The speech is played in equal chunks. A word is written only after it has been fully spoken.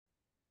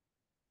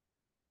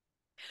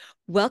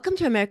Welcome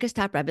to America's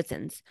Top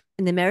Rebbetzins.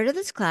 In the merit of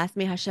this class,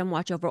 may Hashem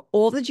watch over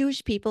all the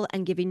Jewish people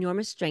and give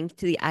enormous strength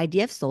to the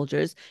IDF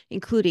soldiers,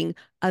 including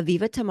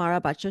Aviva Tamara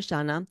Bat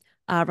Shoshana,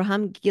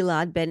 Avraham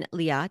Gilad ben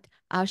Liat,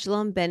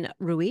 Avshalom ben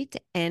Ruit,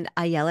 and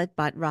Ayelet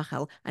Bat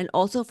Rachel, and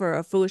also for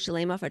Refuah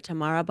Shalema for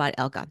Tamara Bat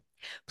Elka.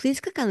 Please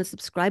click on the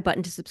subscribe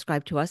button to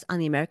subscribe to us on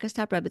the America's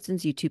Top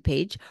Rebbetzins YouTube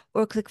page,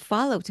 or click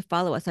follow to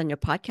follow us on your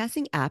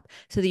podcasting app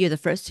so that you're the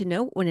first to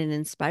know when an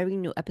inspiring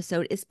new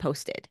episode is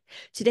posted.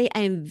 Today,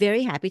 I am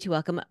very happy to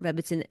welcome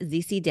Rebbetzin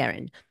Zeesy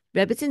Deren.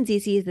 Rebbetzin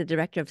Zeesy is the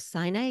director of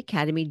Sinai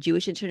Academy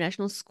Jewish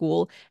International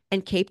School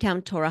and Cape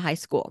Town Torah High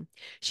School.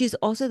 She is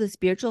also the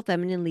spiritual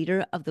feminine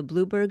leader of the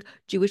Blueberg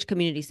Jewish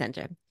Community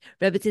Center.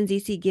 Rebbetzin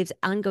Zeesy gives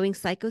ongoing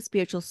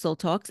psycho-spiritual soul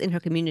talks in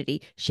her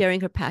community, sharing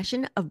her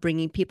passion of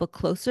bringing people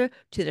closer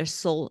to their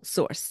soul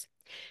source.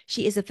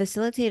 She is a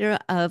facilitator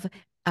of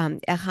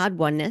Echad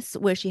Oneness,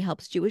 where she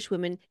helps Jewish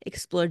women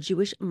explore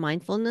Jewish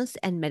mindfulness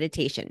and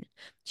meditation.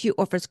 She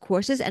offers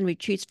courses and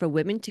retreats for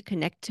women to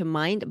connect to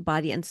mind,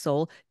 body, and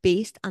soul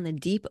based on the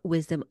deep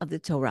wisdom of the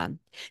Torah.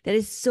 That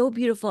is so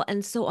beautiful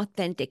and so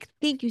authentic.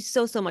 Thank you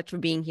so, so much for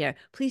being here.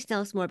 Please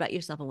tell us more about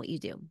yourself and what you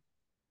do.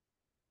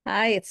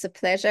 Hi, it's a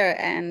pleasure,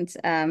 and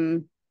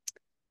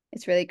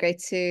it's really great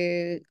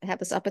to have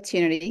this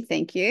opportunity.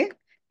 Thank you.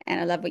 And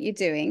I love what you're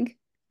doing.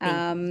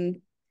 Thank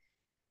you.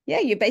 Yeah,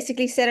 you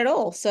basically said it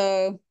all,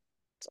 so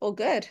it's all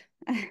good.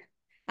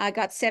 I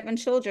got 7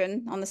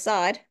 children on the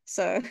side,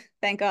 so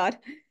thank God.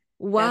 That's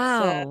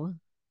Wow.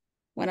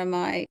 one of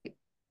my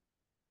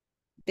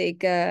big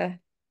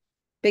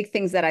big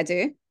things that I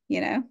do,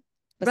 Right.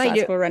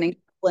 besides for running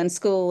and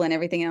school and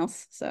everything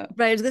else. So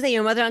Right, I was gonna say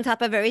your mother on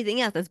top of everything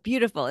else. That's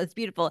beautiful. It's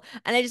beautiful.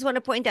 And I just want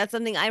to point out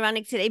something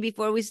ironic today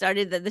before we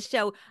started the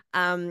show.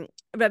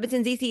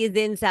 Rebbetzin Zeesy is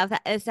in South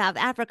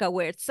Africa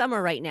where it's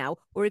summer right now.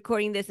 We're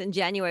recording this in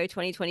January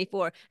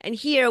 2024. And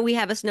here we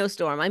have a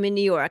snowstorm. I'm in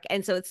New York.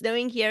 And so it's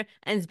snowing here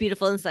and it's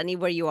beautiful and sunny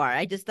where you are.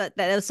 I just thought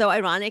that was so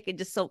ironic and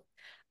just so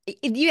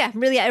yeah,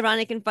 really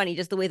ironic and funny,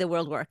 just the way the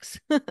world works.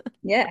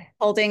 yeah,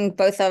 holding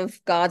both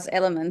of God's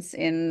elements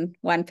in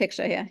one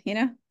picture here.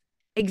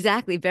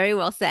 Exactly. Very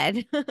well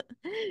said.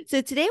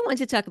 So today I want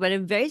to talk about a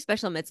very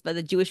special mitzvah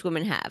the Jewish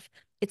women have.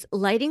 It's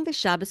lighting the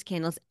Shabbos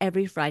candles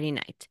every Friday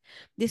night.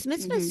 This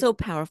mitzvah is Hmm. so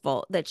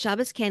powerful that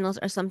Shabbos candles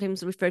are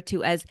sometimes referred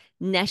to as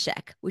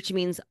neshek, which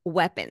means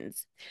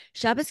weapons.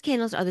 Shabbos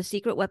candles are the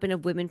secret weapon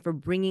of women for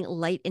bringing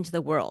light into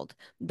the world.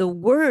 The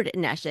word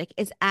neshek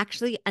is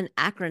actually an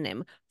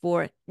acronym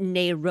for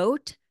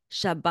Neirot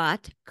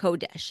Shabbat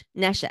Kodesh,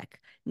 Neshek.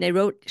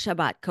 Nerot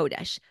Shabbat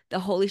Kodesh, the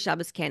holy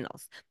Shabbos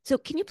candles. So,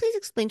 can you please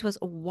explain to us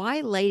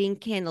why lighting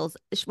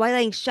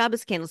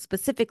Shabbos candles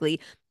specifically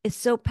is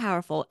so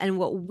powerful and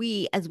what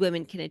we as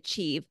women can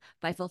achieve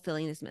by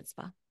fulfilling this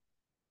mitzvah?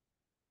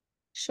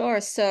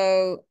 Sure.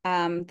 So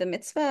the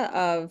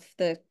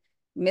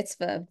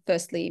mitzvah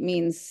firstly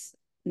means,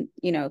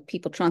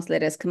 people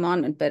translate it as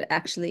commandment, but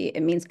actually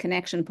it means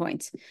connection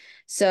point.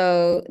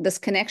 So this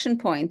connection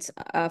point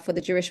for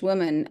the Jewish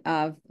woman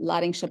of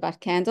lighting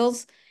Shabbat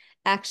candles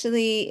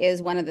actually is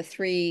one of the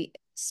 3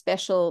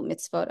 special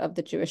mitzvot of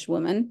the Jewish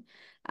woman.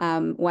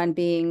 One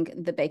being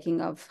the baking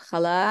of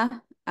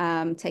challah,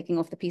 taking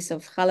off the piece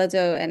of challah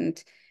dough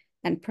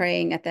and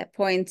praying at that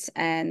point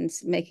and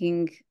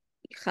making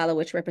challah,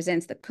 which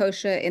represents the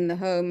kosher in the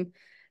home,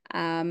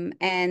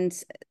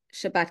 and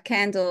Shabbat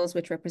candles,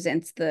 which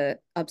represents the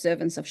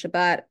observance of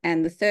Shabbat,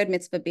 and the third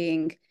mitzvah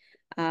being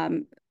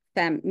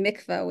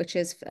mikvah, which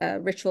is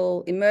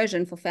ritual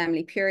immersion for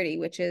family purity,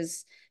 which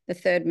is the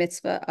third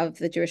mitzvah of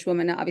the Jewish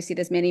woman. Now, obviously,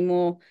 there's many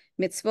more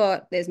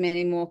mitzvot, there's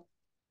many more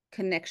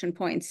connection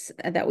points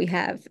that we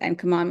have and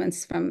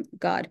commandments from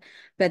God.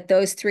 But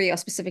those 3 are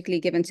specifically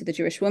given to the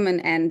Jewish woman,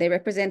 and they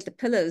represent the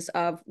pillars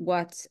of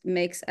what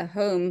makes a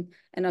home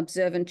an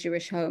observant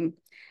Jewish home.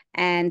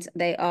 And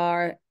they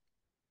are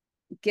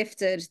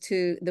gifted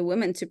to the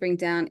woman to bring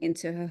down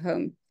into her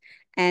home.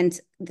 And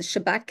the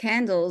Shabbat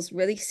candles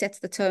really sets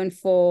the tone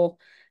for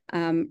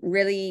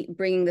really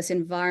bringing this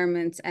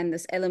environment and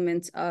this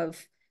element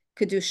of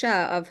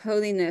kedusha, of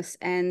holiness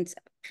and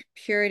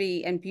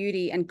purity and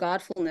beauty and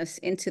godfulness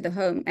into the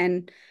home.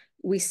 And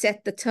we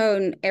set the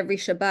tone every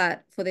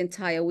Shabbat for the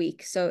entire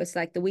week. So it's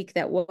like the week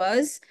that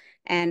was,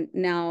 and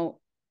now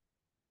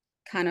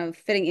kind of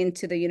fitting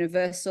into the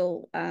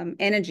universal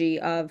energy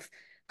of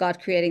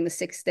God creating the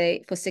 6th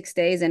day for 6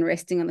 days and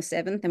resting on the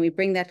seventh. And we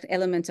bring that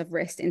element of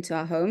rest into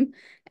our home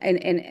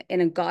in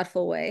a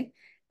godful way.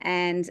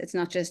 And it's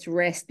not just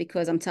rest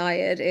because I'm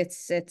tired.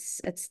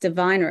 It's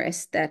divine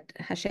rest that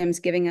Hashem's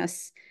giving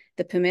us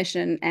the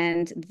permission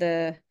and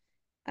the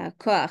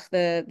koach,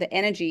 the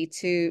energy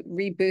to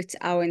reboot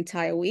our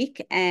entire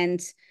week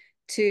and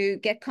to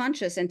get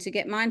conscious and to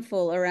get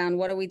mindful around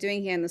what are we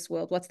doing here in this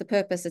world, what's the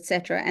purpose,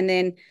 etc. And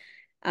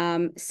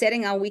then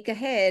setting our week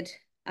ahead,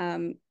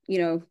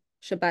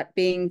 Shabbat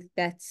being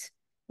that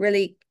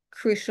really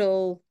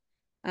crucial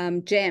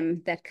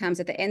gem that comes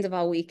at the end of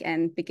our week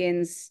and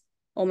begins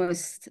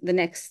almost the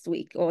next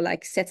week, or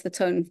like sets the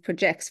tone,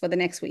 projects for the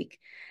next week.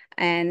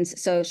 And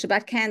so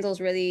Shabbat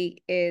candles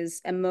really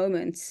is a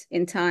moment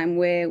in time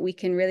where we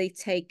can really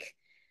take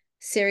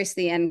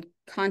seriously and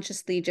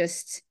consciously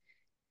just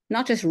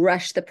not just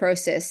rush the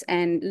process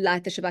and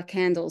light the Shabbat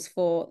candles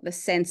for the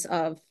sense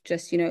of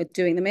just,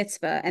 doing the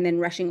mitzvah and then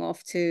rushing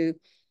off to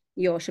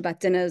your Shabbat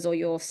dinners or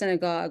your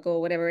synagogue or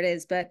whatever it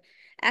is, but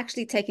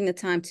actually taking the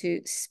time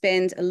to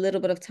spend a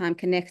little bit of time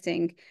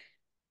connecting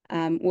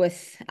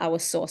with our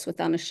source,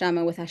 with our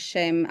neshama, with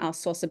Hashem, our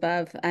source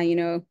above,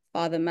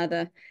 Father,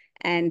 Mother,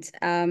 and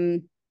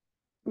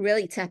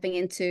really tapping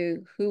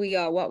into who we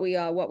are, what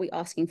we're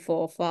asking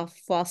for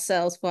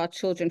ourselves, for our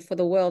children, for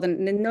the world. And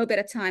no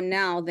better time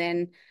now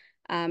than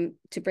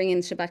to bring in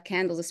Shabbat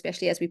candles,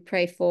 especially as we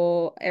pray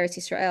for Eretz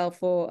Israel,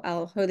 for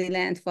our Holy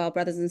Land, for our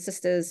brothers and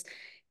sisters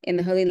in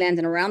the Holy Land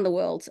and around the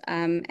world.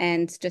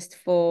 And just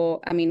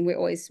we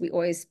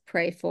always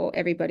pray for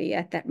everybody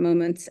at that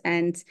moment,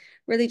 and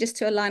really just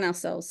to align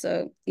ourselves.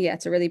 So yeah,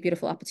 it's a really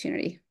beautiful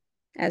opportunity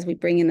as we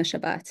bring in the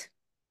Shabbat.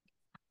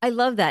 I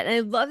love that. And I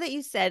love that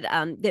you said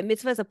that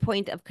mitzvah is a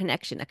point of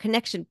connection, a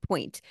connection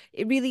point.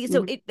 It really,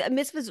 so Mhm.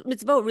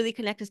 mitzvah really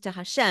connect us to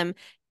Hashem.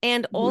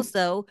 And Mhm.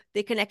 also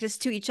they connect us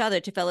to each other,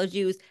 to fellow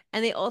Jews.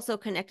 And they also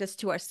connect us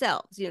to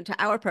ourselves, to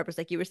our purpose,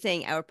 like you were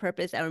saying, our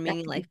purpose, our meaning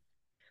in life. Exactly.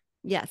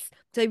 Yes.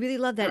 So I really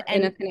love that. Our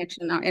And inner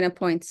connection, our inner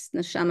points,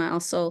 neshama, our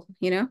soul.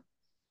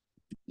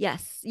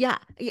 yes, yeah.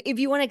 If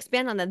you want to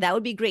expand on that, that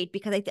would be great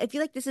because I feel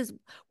like this is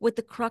what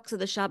the crux of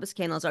the Shabbos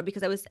candles are.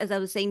 Because as I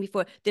was saying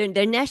before, they're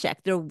neshek,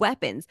 they're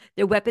weapons.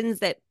 They're weapons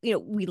that we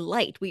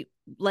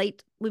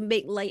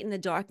make light in the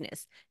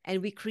darkness,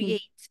 and we Mm.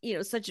 create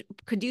such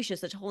kedusha,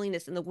 such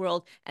holiness in the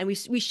world, and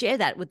we share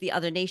that with the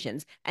other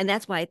nations, and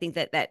that's why I think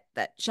that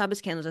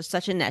Shabbos candles are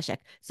such a neshek,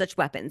 such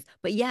weapons.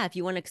 But yeah, if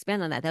you want to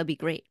expand on that, that would be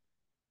great.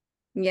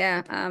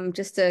 Yeah,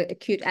 just a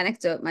cute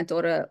anecdote. My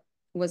daughter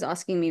was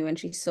asking me when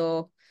she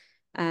saw,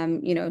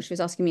 she was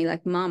asking me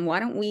like, Mom, why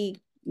don't we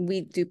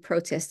do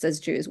protests as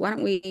Jews? Why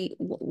don't we,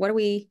 what do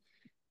we,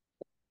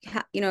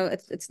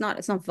 it's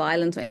not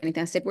violent or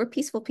anything. I said we're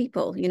peaceful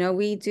people.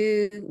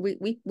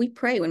 We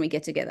pray when we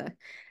get together,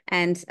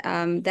 and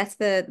that's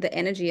the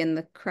energy and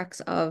the crux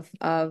of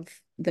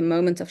the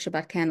moment of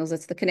Shabbat candles.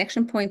 It's the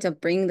connection point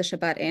of bringing the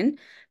Shabbat in,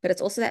 but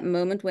it's also that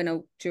moment when a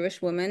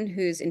Jewish woman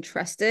who's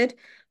entrusted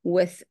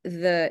with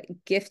the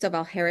gift of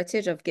our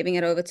heritage, of giving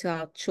it over to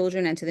our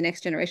children and to the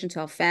next generation,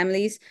 to our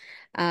families,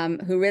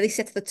 who really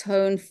sets the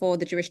tone for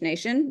the Jewish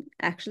nation,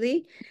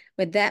 actually,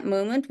 with that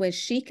moment where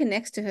she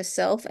connects to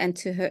herself and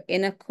to her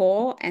inner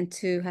core and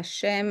to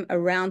Hashem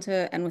around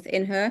her and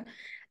within her,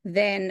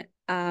 then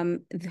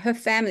her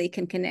family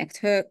can connect,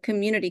 her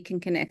community can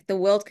connect, the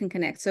world can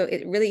connect. So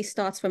it really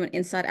starts from an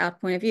inside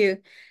out point of view.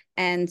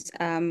 And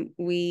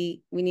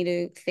we need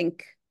to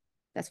think,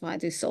 that's why I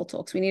do soul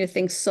talks. We need to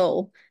think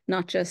soul,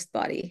 not just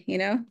body. The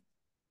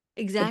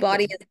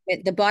body Exactly.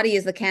 is the body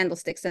is the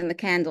candlesticks and the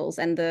candles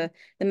and the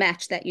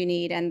match that you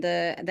need and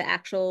the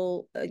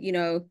actual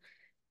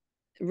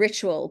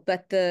ritual,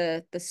 but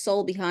the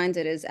soul behind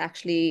it is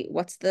actually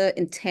what's the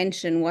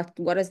intention,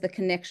 what is the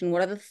connection,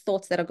 what are the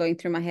thoughts that are going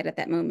through my head at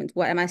that moment,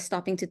 what am I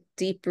stopping to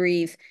deep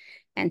breathe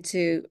and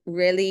to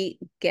really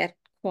get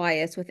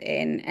quiet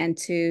within and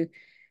to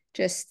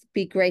just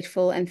be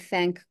grateful and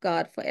thank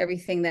God for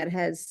everything that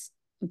has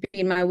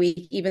been my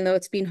week, even though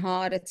it's been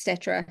hard,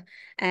 etc.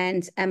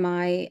 And am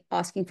I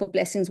asking for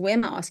blessings? Where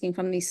am I asking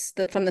from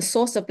from the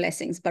source of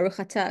blessings? Baruch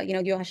atah,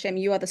 you Hashem,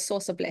 you are the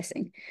source of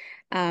blessing.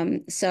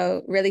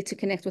 So really to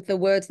connect with the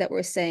words that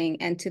we're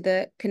saying and to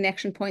the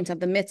connection point of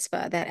the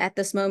mitzvah, that at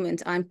this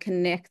moment I'm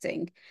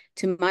connecting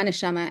to my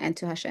neshama and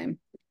to Hashem.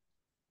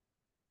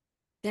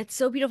 That's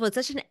so beautiful. It's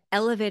such an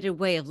elevated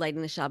way of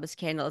lighting the Shabbos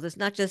candles. It's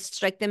not just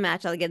strike the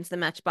match against the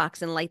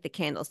matchbox and light the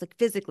candles. Like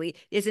physically,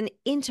 there's an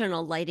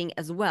internal lighting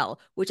as well,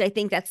 which I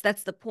think that's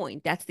the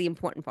point. That's the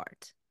important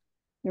part.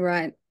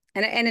 Right.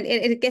 And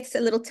it gets a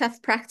little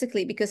tough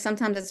practically because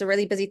sometimes it's a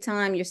really busy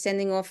time. You're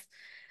sending off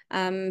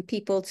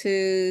people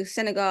to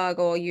synagogue,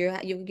 or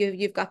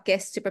you've got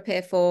guests to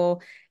prepare for.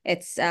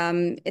 It's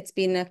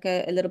been like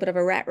a little bit of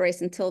a rat race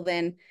until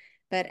then.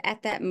 But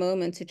at that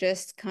moment to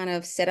just kind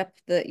of set up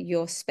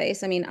your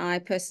space. I mean, I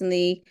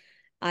personally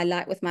I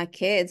light with my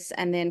kids,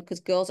 and then because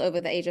girls over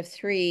the age of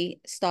 3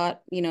 start,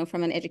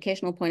 from an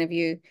educational point of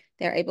view,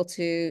 they're able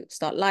to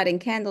start lighting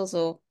candles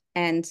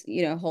and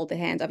hold their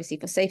hand obviously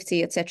for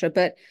safety, etc.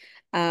 But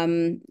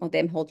or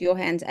them hold your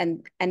hand,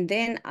 and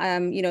then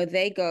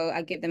they go,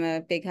 I give them a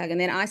big hug, and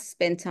then I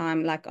spend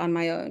time like on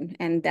my own,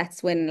 and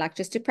that's when, like,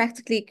 just to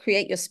practically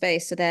create your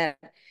space so that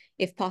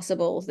if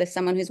possible there's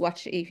someone who's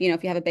watching. If you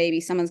have a baby,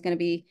 someone's going to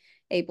be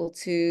able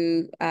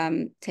to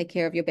take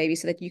care of your baby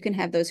so that you can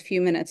have those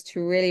few minutes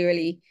to really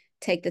really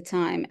take the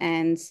time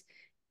and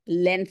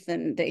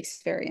lengthen the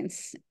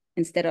experience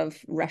instead of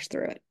rush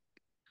through it.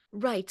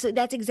 Right. So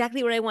that's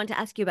exactly what I want to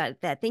ask you about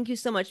that. Thank you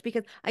so much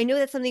because I know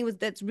that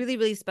that's really,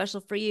 really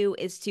special for you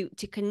is to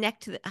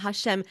connect to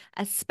Hashem,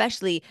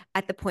 especially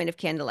at the point of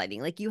candle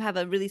lighting. Like you have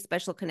a really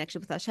special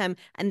connection with Hashem,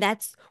 and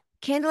that's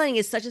candlelighting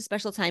is such a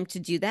special time to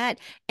do that.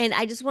 And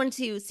I just wanted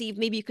to see if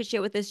maybe you could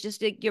share with us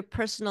just like, your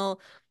personal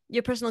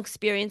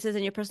experiences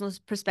and your personal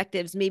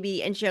perspectives,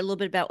 maybe, and share a little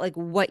bit about like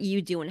what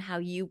you do and how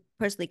you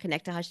personally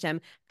connect to Hashem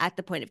at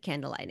the point of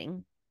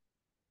candlelighting.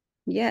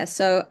 Yeah.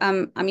 So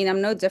I mean,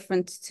 I'm no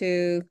different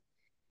to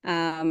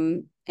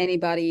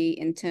anybody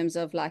in terms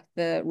of like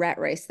the rat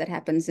race that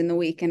happens in the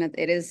week, and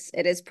it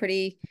is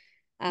pretty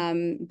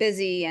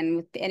busy. And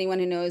with anyone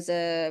who knows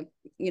Chabad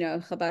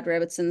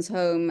Rebetzin's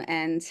home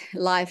and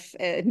life,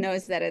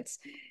 knows that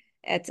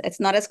it's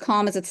not as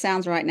calm as it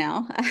sounds right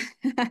now.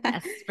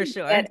 Yes, for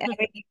sure. But I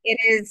mean,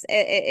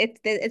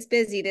 it's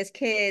busy. There's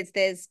kids,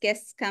 there's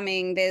guests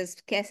coming,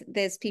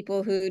 there's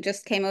people who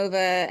just came over,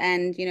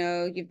 and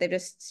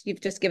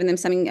you've just given them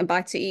something, a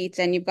bite to eat,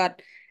 and you've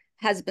got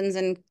husbands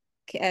and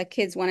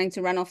kids wanting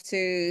to run off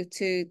to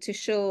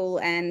shul,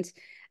 and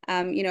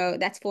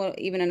that's for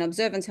even an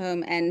observant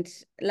home. And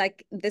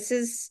like this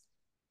is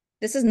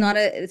not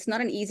it's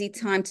not an easy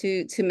time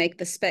to make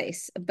the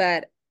space,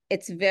 but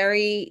it's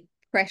very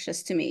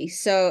precious to me.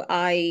 So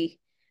I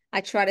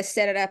try to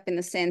set it up in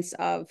the sense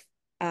of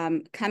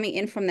coming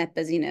in from that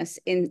busyness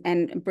in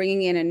and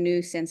bringing in a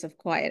new sense of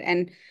quiet.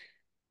 And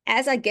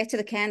as I get to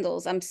the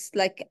candles, I'm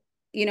like,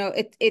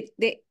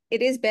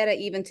 it is better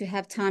even to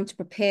have time to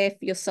prepare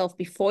for yourself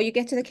before you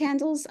get to the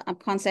candles. I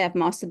can't say I've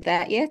mastered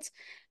that yet.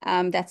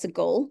 That's a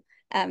goal.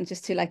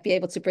 Just to like be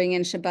able to bring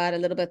in Shabbat a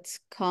little bit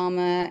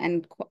calmer,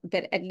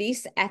 but at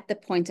least at the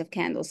point of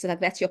candles. So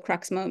like that's your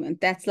crux moment.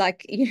 That's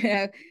like,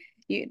 you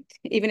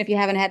even if you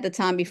haven't had the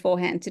time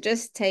beforehand to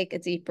just take a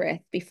deep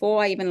breath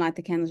before I even light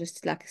the candles,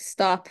 just like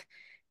stop,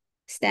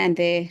 stand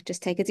there,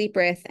 just take a deep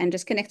breath and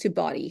just connect to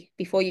body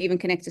before you even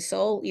connect to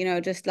soul.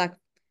 Just like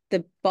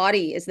the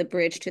body is the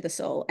bridge to the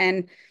soul.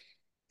 And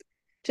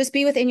just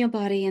be within your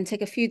body and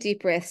take a few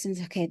deep breaths and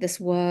okay,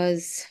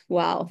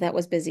 wow, that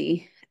was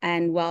busy.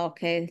 And wow,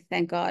 okay,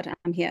 thank God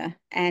I'm here.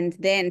 And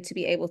then to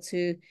be able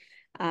to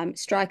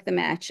strike the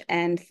match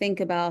and think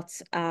about,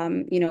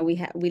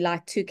 we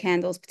light two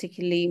candles,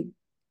 particularly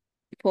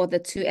for the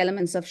two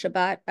elements of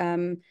Shabbat,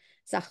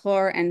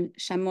 Zachor and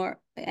Shamor,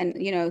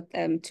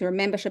 and to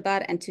remember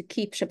Shabbat and to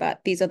keep Shabbat.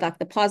 These are like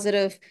the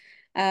positive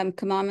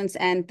commandments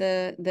and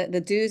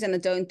the do's and the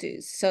don't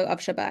do's. So of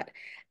Shabbat,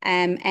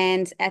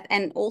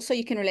 and also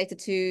you can relate it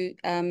to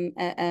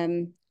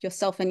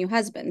yourself and your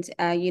husband.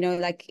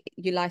 Like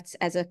you like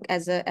as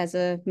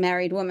a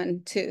married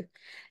woman too.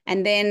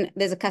 And then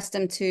there's a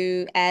custom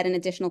to add an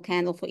additional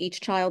candle for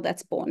each child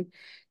that's born.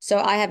 So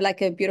I have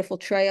like a beautiful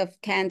tray of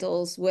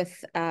candles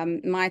with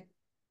my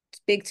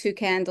big two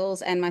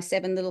candles and my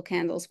seven little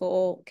candles for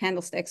all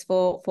candlesticks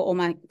for all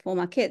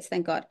my kids,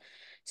 thank God.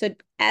 So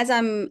as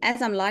I'm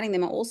lighting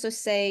them, I also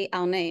say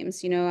our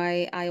names.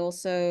 I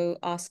also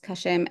ask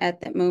Hashem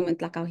at that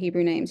moment, like our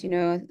Hebrew names.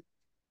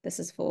 This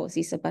is for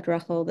Zeesy Bat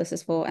Rachel. This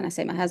is for, and I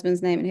say my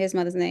husband's name and his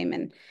mother's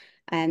name,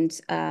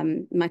 and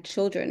my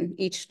children,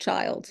 each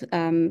child.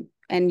 And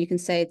you can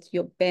say it's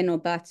your ben or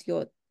bat,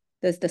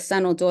 the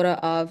son or daughter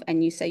of,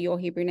 and you say your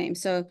Hebrew name.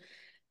 So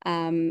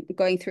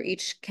going through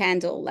each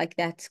candle like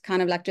that,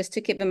 kind of like just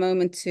to give a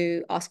moment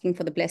to asking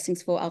for the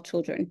blessings for our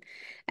children.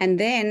 And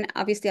then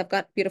obviously I've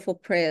got beautiful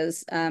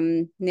prayers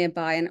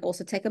nearby, and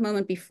also take a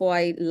moment before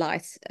I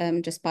light,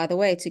 just by the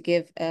way, to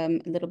give a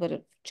little bit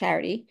of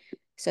charity.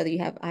 So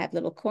that I have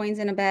little coins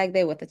in a bag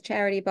there with a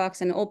charity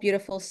box and all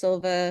beautiful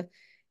silver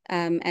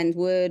and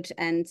wood,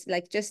 and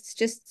like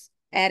just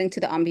adding to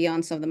the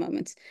ambiance of the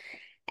moment.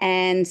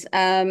 And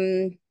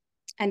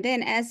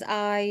then as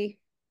I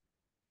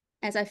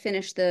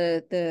finish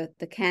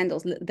the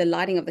candles, the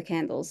lighting of the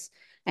candles,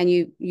 and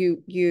you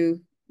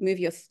move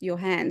your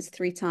hands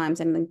 3 times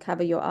and then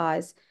cover your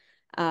eyes.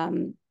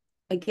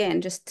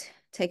 Again, just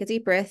take a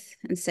deep breath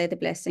and say the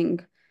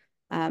blessing.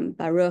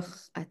 Baruch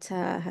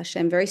Atah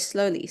Hashem. Very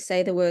slowly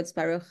say the words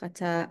Baruch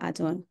Atah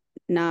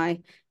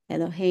Adonai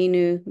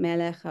Eloheinu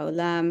Melech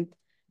Haolam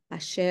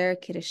Asher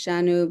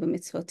Kirishanu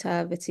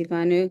b'mitzvotav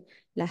v'tzivanu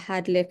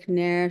lahadlik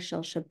ner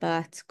shel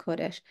Shabbat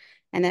Kodesh.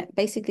 And that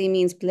basically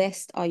means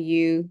blessed are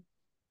you,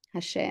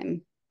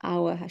 Hashem,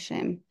 our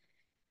Hashem,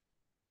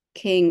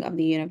 King of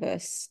the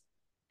universe,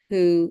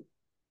 who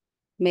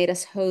made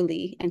us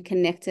holy and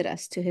connected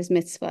us to his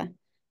mitzvah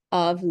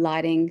of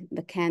lighting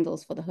the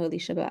candles for the holy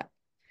Shabbat.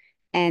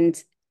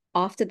 And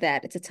after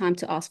that, it's a time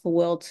to ask for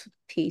world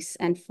peace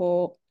and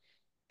for,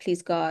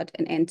 please God,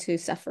 an end to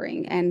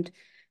suffering and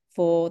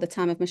for the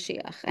time of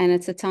Mashiach. And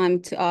it's a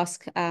time to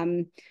ask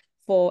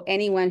for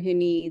anyone who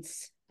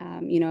needs, I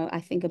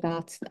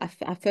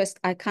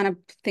kind of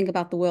think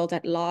about the world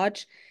at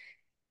large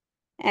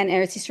and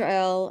Eretz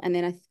Israel, and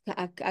then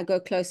I go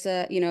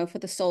closer, for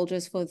the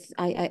soldiers.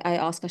 I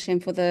ask Hashem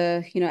for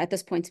at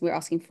this point we're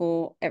asking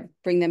for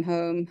bring them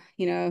home,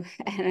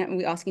 and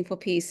we're asking for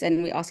peace,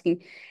 and we're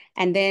asking,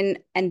 and then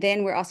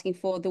we're asking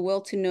for the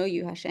world to know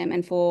you, Hashem,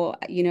 and for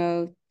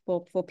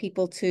for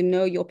people to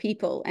know your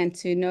people and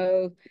to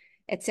know,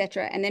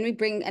 etc. And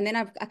then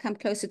I come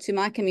closer to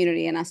my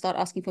community and I start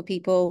asking for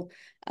people,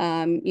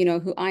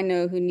 who I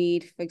know who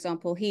need, for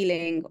example,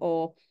 healing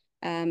or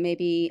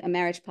maybe a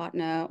marriage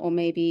partner, or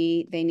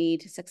maybe they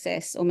need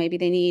success, or maybe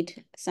they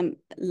need some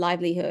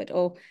livelihood,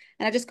 or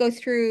and I just go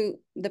through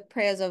the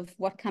prayers of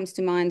what comes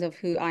to mind of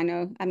who I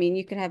know. I mean,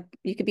 you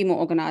could be more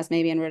organized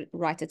maybe and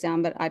write it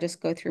down, but I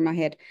just go through my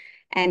head,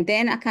 and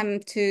then I come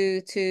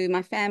to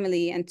my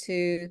family and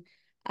to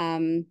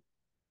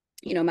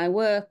my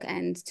work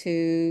and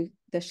to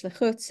the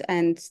shlichut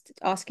and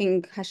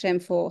asking Hashem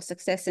for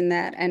success in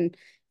that and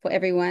for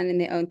everyone in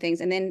their own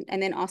things, and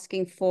then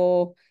asking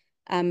for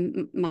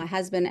my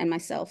husband and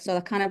myself. So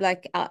kind of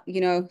like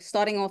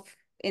starting off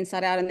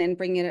inside out and then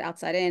bringing it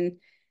outside in,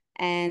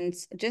 and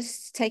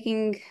just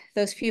taking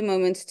those few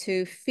moments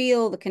to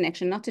feel the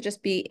connection, not to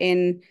just be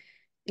in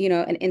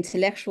an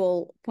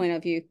intellectual point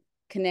of view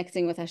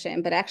connecting with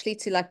Hashem, but actually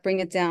to like bring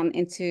it down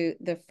into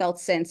the felt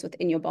sense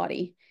within your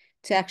body,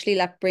 to actually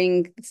like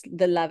bring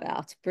the love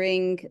out,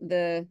 bring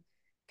the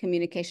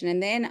communication.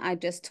 And then I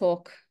just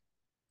talk,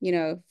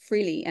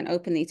 freely and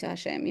openly to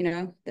Hashem.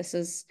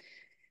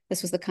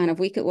 This was the kind of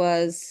week it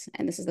was,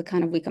 and this is the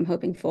kind of week I'm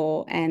hoping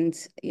for. And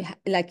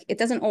like, it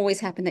doesn't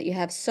always happen that you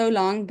have so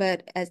long,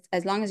 but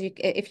as long as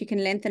if you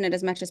can lengthen it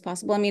as much as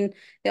possible. I mean,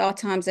 there are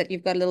times that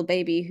you've got a little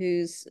baby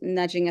who's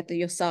nudging at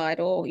your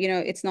side, or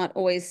it's not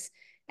always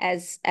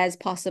as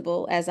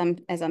possible as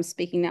I'm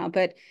speaking now.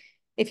 But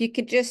if you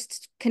could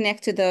just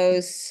connect to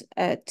those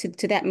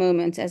to that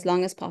moment as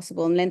long as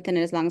possible and lengthen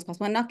it as long as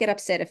possible, and not get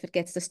upset if it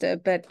gets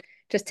disturbed, but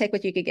just take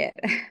what you could get,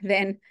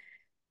 then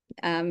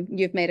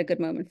you've made a good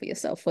moment for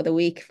yourself, for the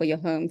week, for your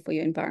home, for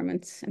your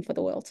environment, and for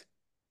the world.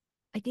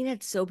 I think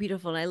that's so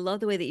beautiful. And I love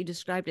the way that you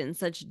described it in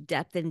such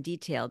depth and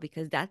detail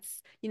because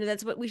that's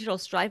what we should all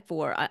strive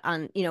for on,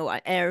 on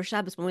Erev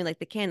Shabbos when we light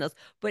the candles.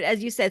 But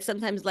as you said,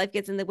 sometimes life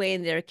gets in the way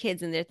and there are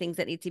kids and there are things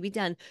that need to be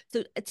done.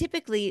 So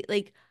typically,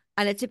 like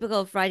on a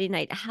typical Friday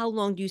night, how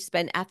long do you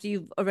spend after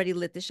you've already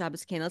lit the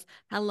Shabbos candles?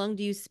 How long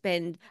do you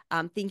spend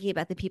thinking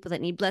about the people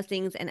that need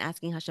blessings and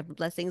asking Hashem for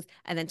blessings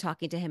and then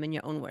talking to him in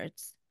your own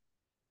words?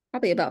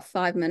 Probably about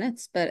 5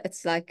 minutes, but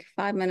it's like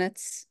 5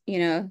 minutes,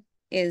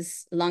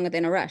 is longer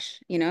than a rush,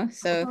 Oh,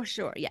 So for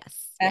sure.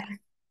 Yes. uh, Yes.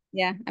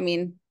 yeah, I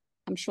mean,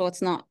 I'm sure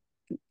it's not.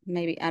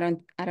 Maybe I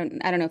don't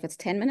know if it's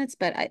 10 minutes,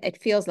 but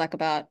it feels like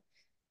about.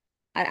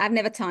 I've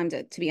never timed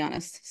it, to be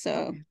honest. So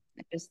Okay.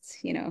 I just,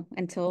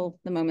 until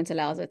the moment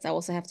allows it. I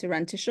also have to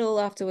run to shul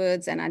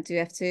afterwards, and I do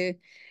have to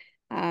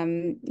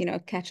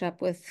catch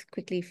up with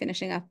quickly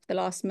finishing up the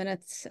last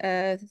minute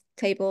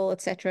table,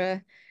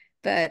 etc.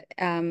 But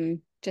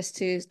just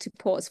to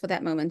pause for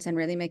that moment and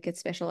really make it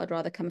special, I'd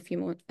rather come a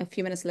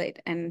few minutes late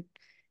and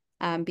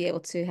be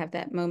able to have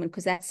that moment,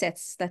 because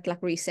that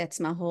like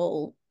resets my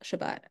whole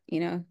Shabbat,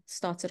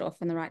 starts it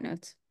off on the right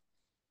note.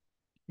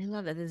 I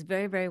love that. That's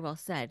very, very well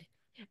said.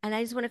 And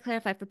I just want to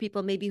clarify for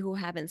people maybe who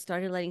haven't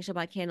started lighting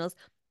Shabbat candles.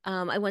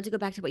 I want to go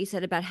back to what you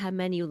said about how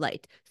many you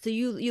light. So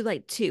you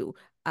light two.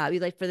 You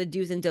light for the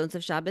do's and don'ts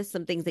of Shabbos,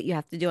 some things that you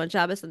have to do on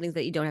Shabbos, some things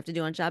that you don't have to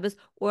do on Shabbos,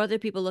 or other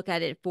people look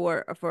at it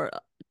for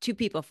two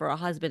people, for a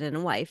husband and a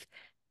wife.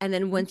 And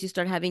then once you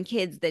start having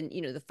kids, then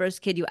the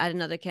first kid you add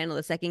another candle,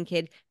 the second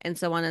kid, and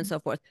so on and so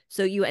forth.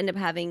 So you end up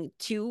having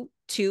two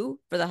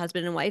for the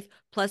husband and wife,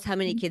 plus how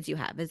many kids you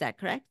have. Is that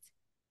correct?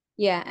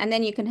 Yeah, and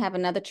then you can have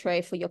another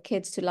tray for your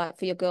kids to light,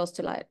 for your girls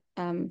to light.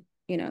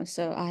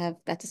 So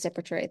that's a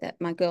separate tray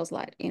that my girls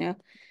light,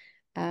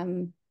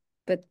 Um,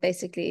 but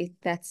basically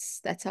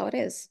that's how it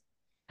is.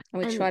 And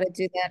we And try to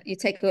do that. You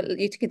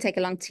can take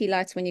along tea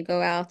lights when you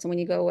go out and when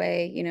you go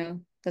away,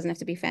 doesn't have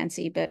to be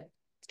fancy, but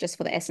just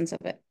for the essence of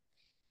it.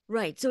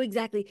 right. So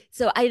exactly.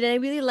 So I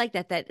really like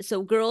that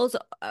so girls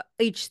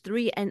age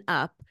 3 and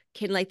up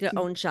can light their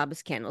own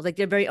Shabbos candles, like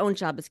their very own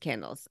Shabbos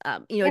candles. Yeah,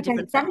 from,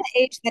 Different from scents.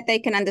 the age that they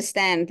can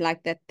understand,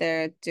 like that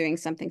they're doing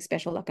something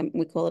special, like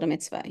we call it a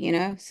mitzvah,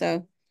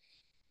 So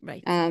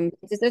Right.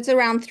 it's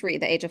around 3,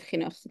 the age of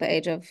chinuch, the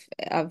age of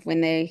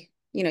when they,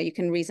 you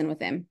can reason with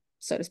them,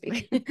 so to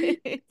speak, for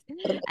the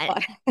most And,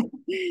 part.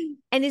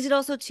 and is it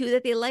also too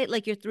that they light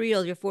like your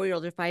 3-year-old, your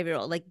 4-year-old, your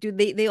 5-year-old? Like do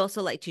they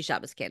also light two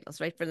Shabbos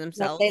candles, right, for No, they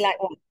themselves?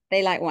 like one.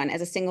 They like one.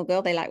 As a single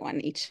girl, they like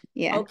one each.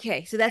 Yeah.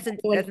 Okay. So that's a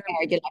When that's you're an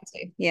married, you like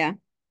to. Yeah.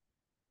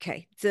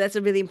 okay. So that's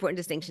a really important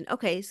distinction.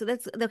 Okay. So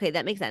that's okay.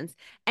 That makes sense.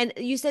 And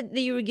you said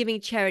that you were giving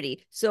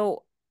charity.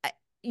 So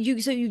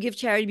you give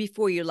charity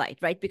before your light,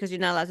 right? Because you're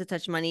not allowed to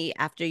touch money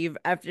after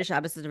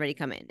Shabbos has already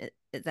come in.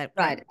 Is that correct?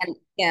 Right. And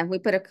yeah, we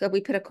put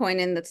a coin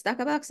in the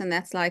tzedakah box, and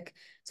that's like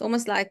it's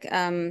almost like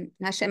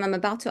Hashem, I'm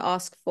about to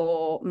ask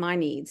for my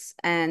needs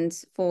and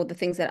for the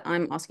things that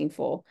I'm asking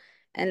for.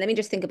 And let me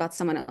just think about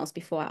someone else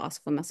before I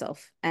ask for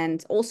myself.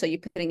 And also you're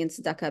putting in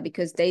tzedakah,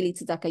 because daily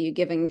tzedakah you're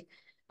giving,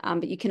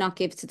 but you cannot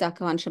give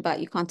tzedakah on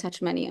Shabbat. You can't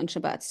touch money on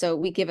Shabbat. So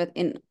we give it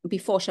in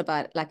before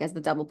Shabbat, like as the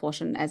double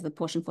portion, as the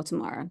portion for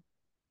tomorrow.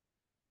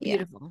 Yeah.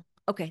 Beautiful.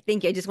 Okay,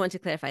 thank you. I just wanted to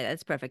clarify that.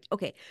 That's perfect.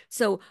 Okay,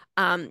 so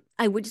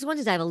I would just want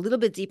to dive a little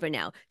bit deeper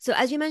now. So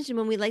as you mentioned,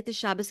 when we light the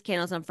Shabbos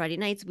candles on Friday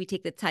nights, we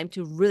take the time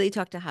to really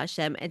talk to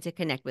Hashem and to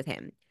connect with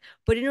Him.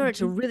 But in order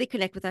to Mhm. really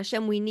connect with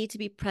Hashem, we need to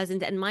be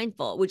present and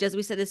mindful, which, as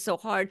we said, is so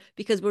hard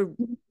because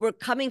we're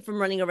coming from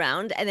running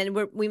around, and then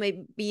we may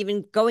be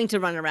even going to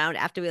run around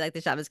after we light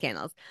the Shabbos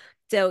candles.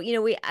 So,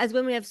 we as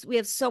women we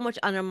have so much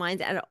on our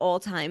minds at all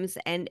times,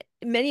 and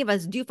many of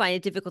us do find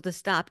it difficult to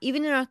stop.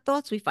 Even in our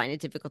thoughts, we find it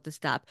difficult to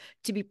stop,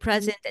 to be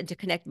present and to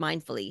connect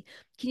mindfully.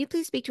 Can you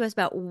please speak to us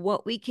about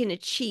what we can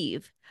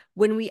achieve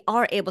when we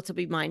are able to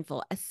be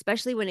mindful,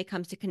 especially when it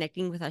comes to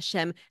connecting with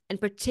Hashem, and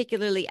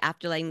particularly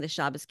after lighting the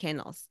Shabbos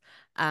candles?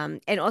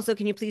 And also,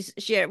 can you please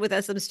share with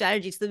us some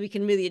strategies so that we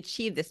can really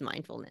achieve this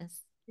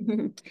mindfulness?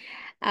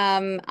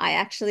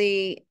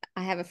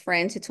 I have a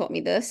friend who taught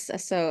me this,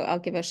 so I'll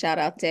give a shout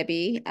out,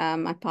 Debbie,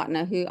 my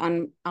partner, who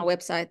on our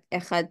website,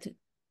 echad.co.za,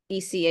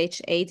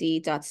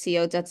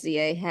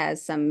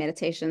 has some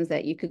meditations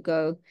that you could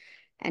go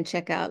and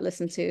check out,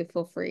 listen to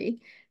for free.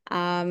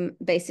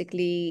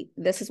 Basically,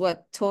 this is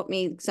what taught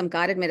me some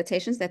guided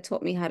meditations that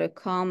taught me how to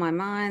calm my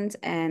mind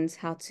and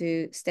how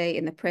to stay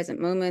in the present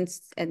moment,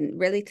 and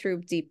really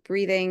through deep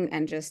breathing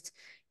and just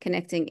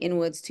connecting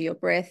inwards to your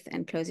breath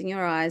and closing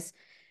your eyes.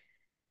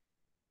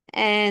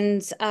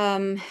 And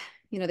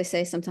they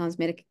say sometimes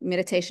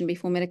meditation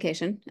before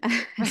medication.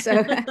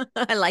 So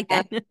I like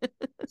um, that.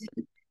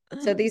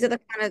 so these are the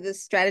kind of the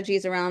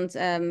strategies around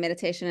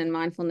meditation and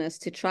mindfulness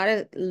to try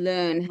to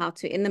learn how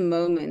to, in the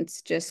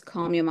moment, just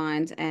calm your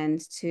mind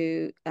and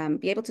to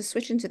be able to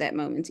switch into that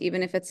moment,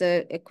 even if it's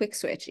a quick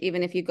switch,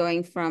 even if you're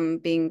going from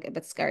being a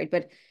bit scurried.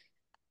 But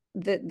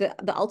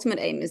the ultimate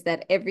aim is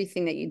that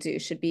everything that you do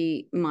should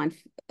be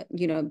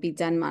be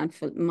done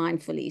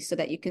mindfully, so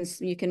that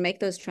you can make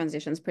those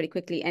transitions pretty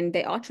quickly. And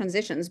they are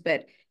transitions,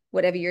 but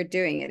whatever you're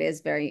doing, it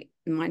is very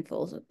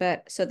mindful.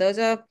 But so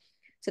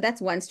that's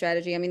one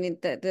strategy. I mean,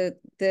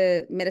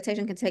 the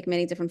meditation can take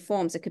many different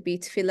forms. It could be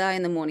tefillah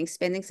in the morning,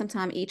 spending some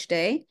time each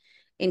day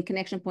in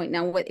connection point.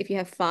 Now, what if you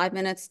have 5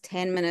 minutes,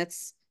 10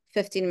 minutes,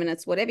 15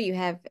 minutes, whatever you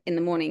have in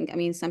the morning? I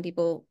mean, some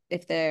people,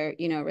 if they're,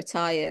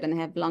 retired and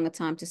have longer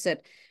time to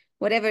sit,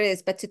 whatever it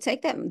is, but to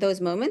take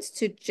those moments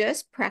to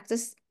just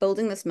practice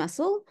building this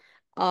muscle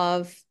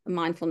of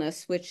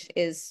mindfulness, which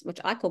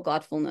I call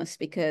Godfulness,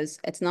 because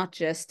it's not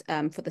just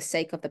for the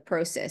sake of the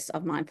process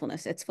of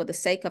mindfulness. It's for the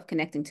sake of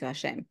connecting to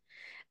Hashem,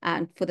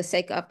 and for the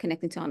sake of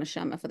connecting to our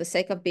neshama, for the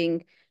sake of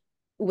being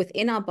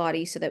within our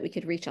body so that we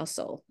could reach our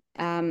soul,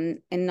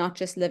 and not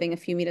just living a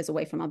few meters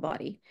away from our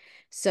body.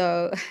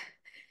 So,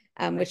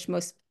 Right. which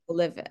most people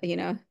live,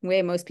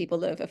 where most people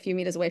live, a few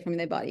meters away from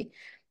their body.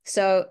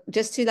 So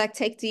just to like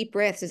take deep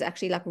breaths is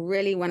actually like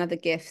really one of the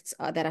gifts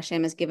that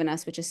Hashem has given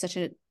us, which is such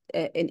an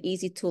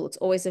easy tool. It's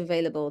always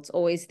available. It's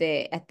always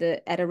there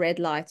at a red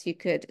light. You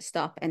could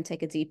stop and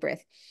take a deep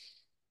breath.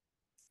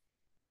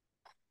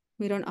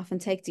 We don't often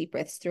take deep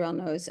breaths through our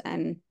nose,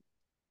 and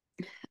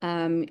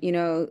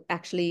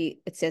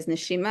actually it says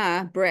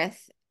neshima,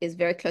 breath, is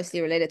very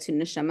closely related to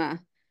neshama.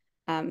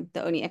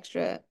 The only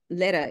extra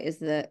letter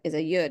is a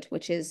yud,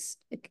 which is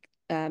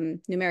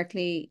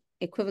numerically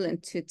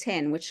equivalent to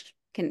 10, which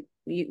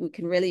we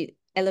can really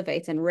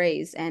elevate and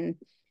raise and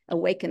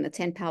awaken the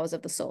 10 powers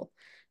of the soul.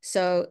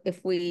 So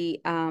if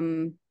we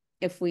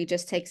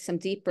just take some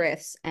deep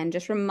breaths and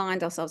just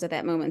remind ourselves at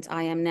that moment,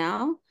 I am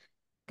now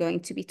going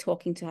to be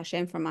talking to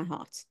Hashem from my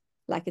heart.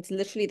 Like, it's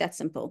literally that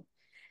simple.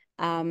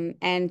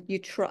 And you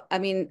try, I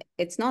mean,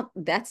 it's not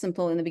that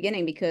simple in the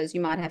beginning, because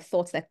you might have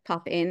thoughts that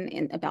pop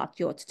in about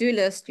your to-do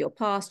list, your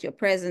past, your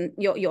present,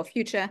 your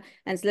future.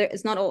 And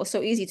it's not all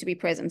so easy to be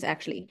present,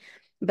 actually.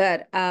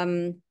 But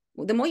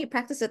the more you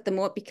practice it, the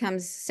more it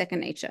becomes second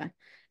nature,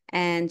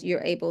 and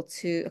you're able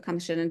to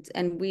accomplish it.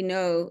 And we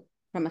know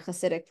from a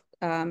Hasidic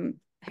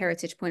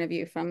heritage point of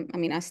view,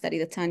 I study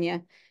the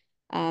Tanya,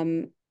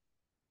 um,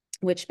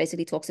 which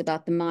basically talks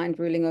about the mind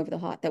ruling over the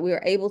heart, that we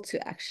are able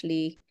to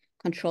actually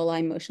control our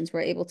emotions.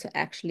 We're able to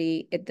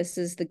actually, this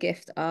is the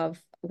gift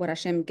of what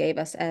Hashem gave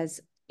us as,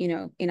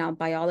 in our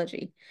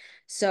biology.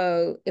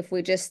 So if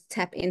we just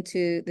tap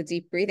into the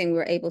deep breathing,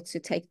 we're able to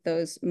take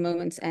those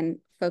moments and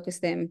focus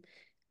them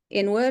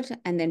inward,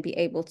 and then be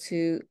able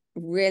to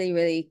really,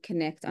 really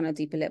connect on a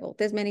deeper level.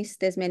 There's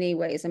many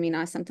ways. I mean,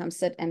 I sometimes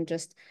sit and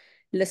just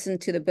listen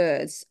to the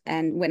birds.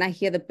 And when I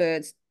hear the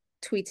birds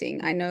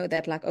tweeting, I know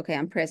that, like, okay,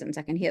 I'm present.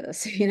 I can hear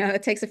this.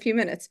 It takes a few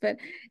minutes,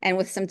 and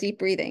with some deep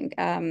breathing,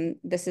 and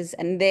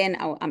then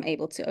I'm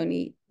able to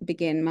only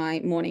begin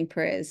my morning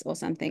prayers or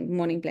something,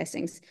 morning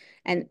blessings.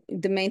 And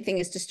the main thing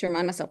is just to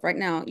remind myself, right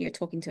now, you're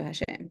talking to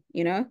Hashem,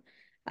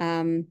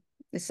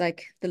 it's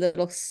like the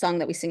little song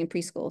that we sing in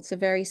preschool. It's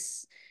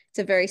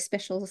a very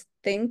special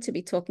thing to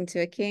be talking to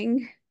a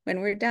king.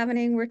 When we're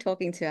davening, we're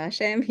talking to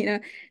Hashem,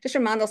 just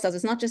remind ourselves,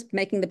 it's not just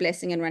making the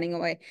blessing and running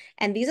away.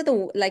 And these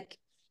are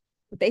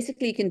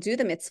basically you can do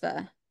the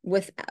mitzvah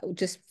with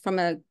just from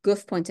a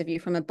guf point of view,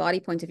 from a body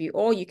point of view,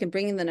 or you can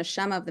bring in the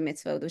neshama of the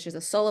mitzvah, which is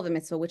the soul of the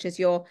mitzvah, which is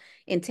your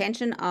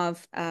intention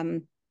of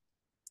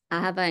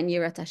Ahava and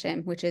Yirat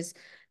Hashem, which is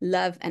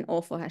love and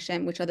awe for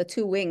Hashem, which are the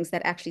two wings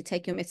that actually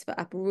take your mitzvah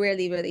up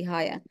really, really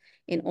higher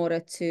in order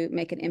to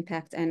make an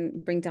impact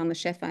and bring down the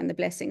shefa and the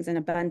blessings and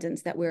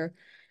abundance that we're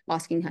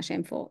asking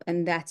Hashem for.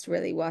 And that's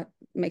really what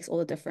makes all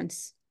the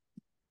difference.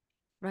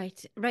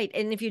 Right, right.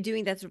 And if you're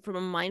doing that from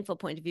a mindful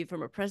point of view,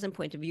 from a present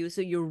point of view,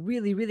 so you're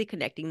really, really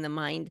connecting the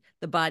mind,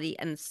 the body,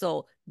 and the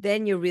soul,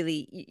 then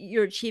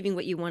you're achieving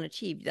what you want to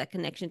achieve, that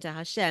connection to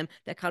Hashem,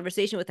 that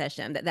conversation with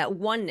Hashem, that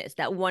oneness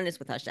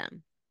with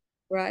Hashem.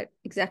 Right,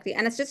 exactly.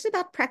 And it's just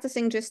about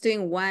practicing just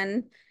doing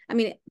one. I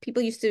mean,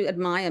 people used to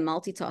admire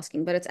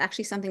multitasking, but it's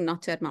actually something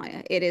not to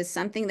admire. It is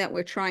something that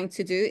we're trying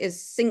to do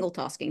is single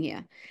tasking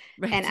here.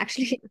 And Right.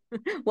 actually,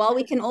 while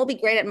we can all be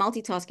great at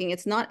multitasking,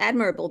 it's not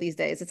admirable these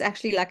days. It's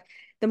actually like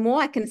the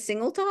more I can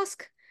single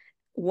task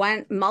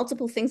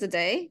multiple things a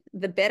day,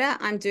 the better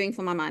I'm doing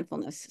for my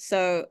mindfulness.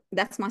 So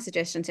that's my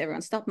suggestion to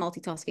everyone. Stop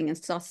multitasking and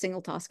start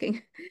single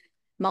tasking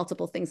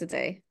multiple things a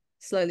day,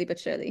 slowly but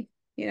surely,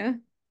 you know?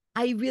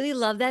 I really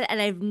love that,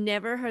 and I've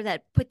never heard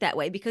that put that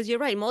way because you're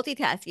right,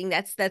 multitasking,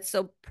 that's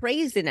so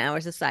praised in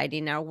our society,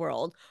 in our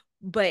world.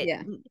 But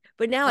Yeah.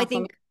 but now I Not for me.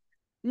 think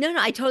no,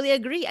 no, I totally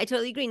agree. I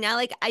totally agree. Now,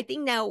 like, I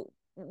think now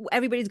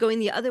everybody's going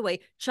the other way,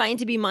 trying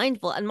to be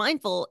mindful. And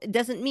mindful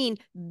doesn't mean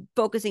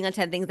focusing on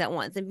 10 things at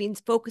once. It means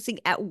focusing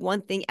at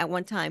one thing at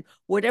one time,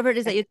 whatever it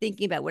is that you're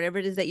thinking about, whatever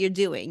it is that you're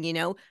doing,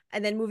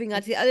 and then moving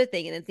on to the other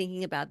thing and then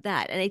thinking about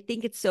that. And I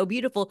think it's so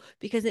beautiful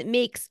because it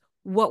makes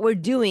what we're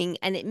doing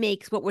and it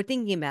makes what we're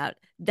thinking about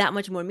that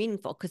much more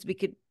meaningful because we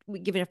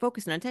give it a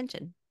focus and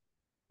attention.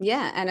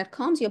 Yeah, and it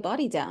calms your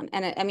body down.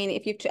 And I mean,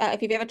 if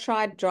you've ever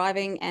tried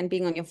driving and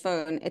being on your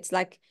phone, it's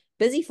like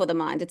busy for the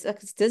mind.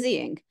 It's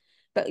dizzying.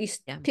 But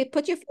Yeah.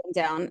 put your phone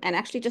down and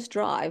actually just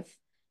drive.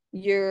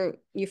 You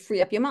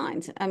free up your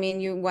mind. I mean,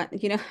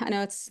 I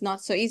know it's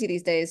not so easy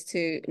these days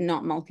to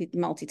not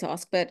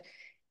multitask, but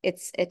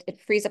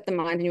it frees up the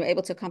mind and you're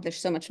able to accomplish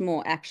so much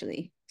more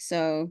actually.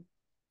 So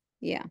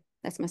yeah,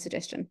 that's my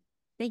suggestion.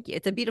 Thank you.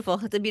 It's a beautiful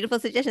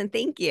suggestion.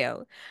 Thank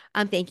you.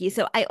 Thank you.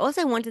 So I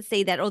also want to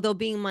say that although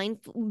being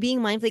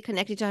mindfully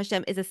connected to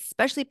Hashem is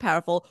especially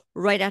powerful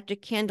right after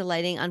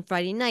candlelighting on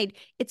Friday night,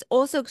 it's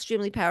also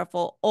extremely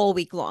powerful all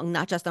week long,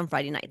 not just on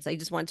Friday night. So I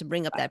just wanted to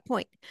bring up that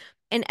point.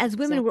 And as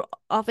women, So we're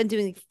often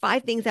doing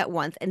 5 things at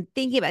once and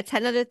thinking about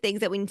 10 other things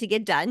that we need to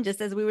get done,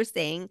 just as we were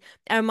saying.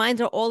 Our minds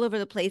are all over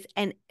the place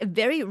and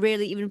very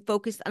rarely even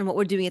focused on what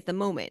we're doing at the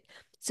moment.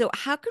 So,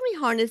 how can we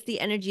harness the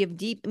energy of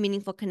deep,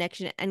 meaningful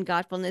connection and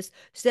Godfulness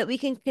so that we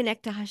can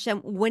connect to Hashem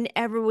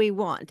whenever we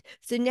want?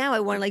 So now I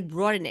want to like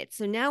broaden it.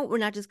 So now we're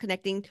not just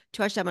connecting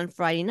to Hashem on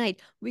Friday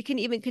night. We can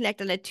even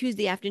connect on a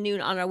Tuesday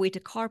afternoon on our way to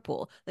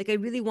carpool. Like I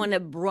really want to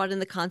broaden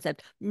the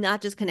concept,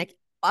 not just connect,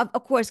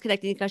 of course,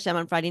 connecting to Hashem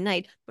on Friday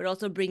night, but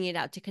also bringing it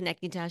out to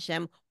connecting to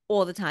Hashem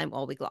all the time,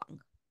 all week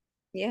long.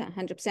 yeah,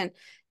 100%.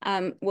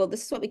 Well,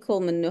 this is what we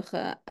call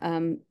menucha,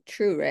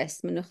 true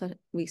rest. Menucha,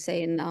 we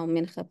say in our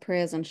mincha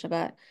prayers on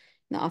Shabbat,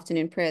 in the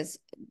afternoon prayers.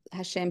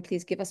 Hashem,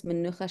 please give us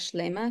menucha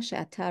shlema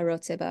she'ata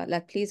rotzeba.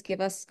 Like, please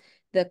give us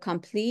the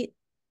complete,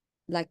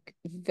 like,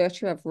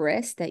 virtue of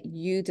rest that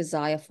you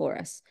desire for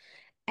us.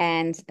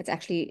 And it's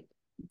actually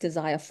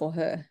desire for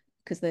her,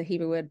 because the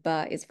Hebrew word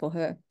ba is for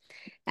her.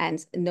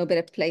 And no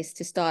better place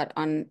to start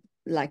on,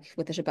 like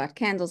with the Shabbat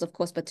candles, of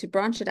course, but to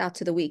branch it out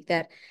to the week.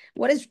 That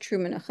what is true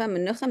menucha?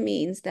 Menucha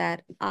means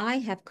that I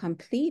have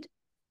complete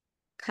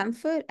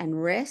comfort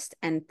and rest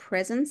and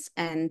presence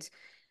and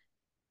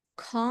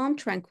calm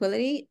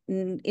tranquility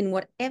in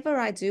whatever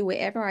I do,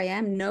 wherever I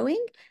am,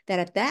 knowing that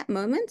at that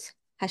moment,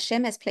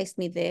 Hashem has placed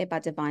me there by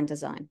divine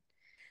design.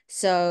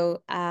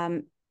 So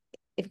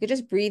if you could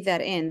just breathe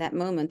that in, that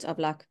moment of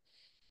like,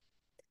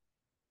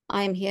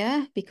 I am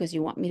here because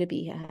you want me to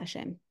be here,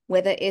 Hashem.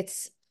 Whether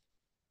it's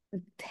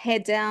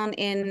head down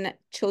in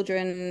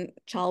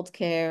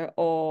childcare,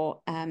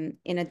 or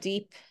in a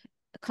deep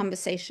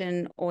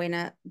conversation, or in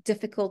a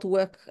difficult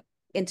work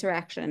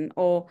interaction,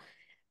 or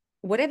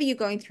whatever you're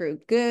going through,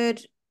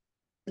 good,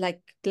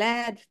 like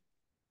glad,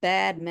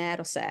 bad,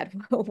 mad, or sad,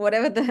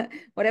 whatever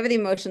the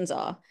emotions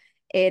are,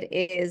 it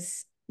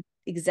is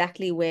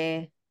exactly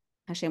where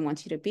Hashem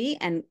wants you to be.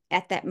 And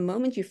at that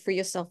moment, you free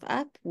yourself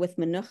up with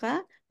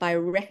menucha by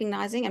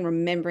recognizing and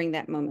remembering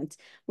that moment.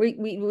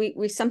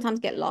 We sometimes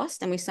get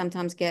lost, and we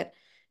sometimes get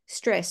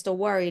stressed or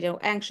worried or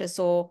anxious,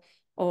 or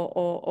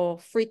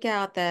freak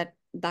out that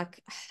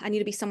like I need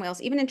to be somewhere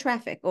else, even in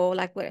traffic, or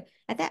like where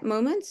at that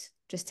moment,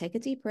 just take a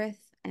deep breath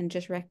and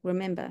just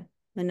remember.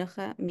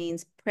 Menucha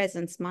means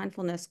presence,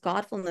 mindfulness.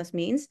 Godfulness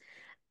means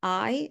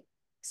I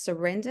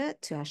surrender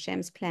to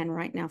Hashem's plan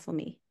right now for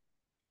me.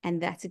 And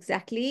that's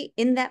exactly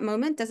in that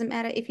moment. Doesn't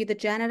matter if you're the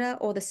janitor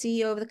or the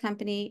CEO of the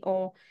company,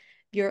 or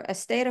you're a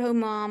stay-at-home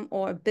mom,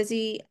 or a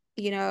busy,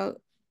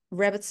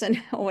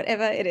 Rebbetzin or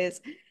whatever it is.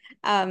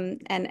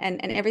 And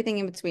everything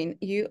in between.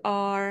 You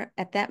are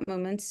at that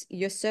moment,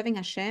 you're serving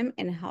Hashem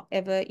in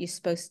however you're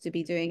supposed to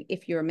be doing,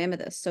 if you remember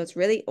this. So it's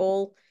really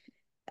all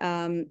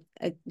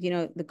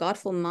the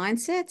Godful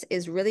mindset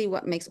is really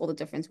what makes all the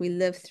difference. We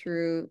live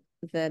through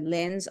the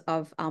lens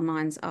of our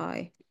mind's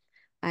eye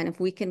And if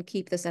we can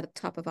keep this at the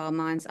top of our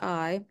mind's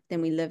eye,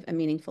 then we live a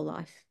meaningful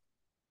life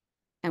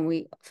and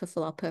we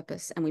fulfill our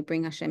purpose and we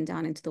bring Hashem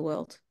down into the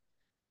world.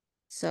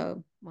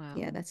 So,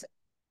 yeah, Wow. that's it.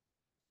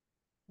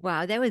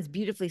 Wow, that was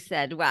beautifully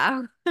said.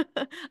 Wow.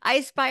 I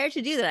aspire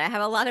to do that. I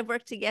have a lot of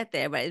work to get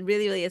there, but I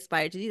really, really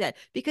aspire to do that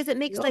because it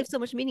makes life so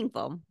much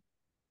meaningful.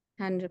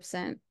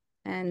 100%.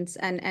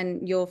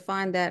 And you'll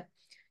find that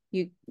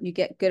you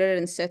get good at it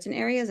in certain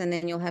areas, and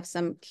then you'll have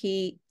some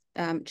key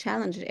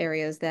challenged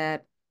areas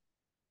that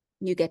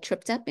you get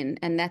tripped up in,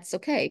 and that's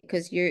okay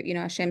because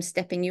Hashem's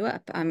stepping you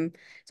up.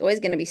 It's always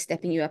going to be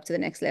stepping you up to the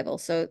next level.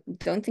 So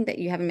don't think that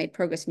you haven't made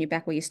progress and you're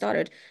back where you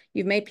started.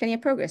 You've made plenty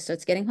of progress, so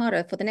it's getting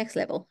harder for the next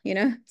level.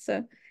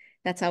 So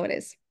that's how it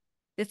is.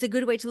 It's a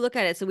good way to look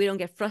at it so we don't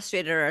get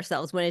frustrated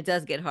ourselves when it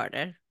does get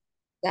harder.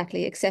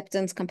 Exactly.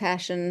 Acceptance,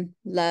 compassion,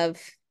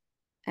 love,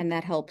 and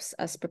that helps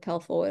us propel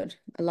forward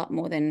a lot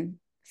more than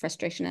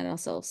frustration at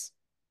ourselves.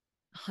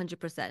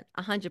 100%,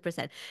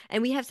 100%.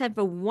 And we have time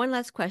for one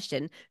last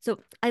question.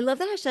 So I love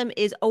that Hashem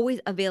is always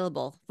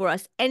available for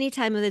us any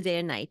time of the day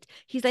or night.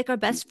 He's like our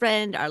best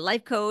friend, our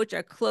life coach,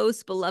 our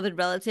close, beloved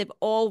relative,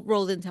 all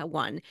rolled into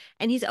one.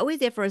 And he's always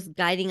there for us,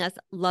 guiding us,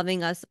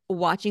 loving us,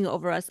 watching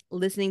over us,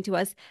 listening to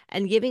us,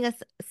 and giving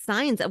us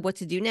signs of what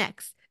to do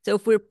next. So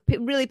if we're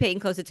really paying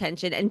close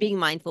attention and being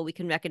mindful, we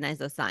can recognize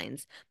those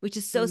signs, which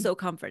is so, so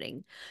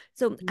comforting.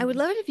 So I would Mhm.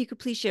 love it if you could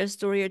please share a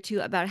story or two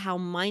about how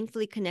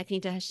mindfully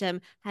connecting to Hashem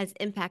has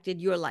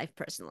impacted your life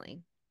personally.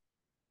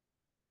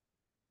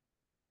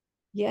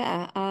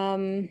 Yeah.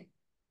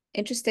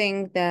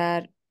 Interesting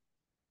that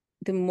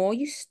the more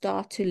you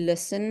start to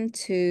listen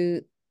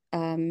to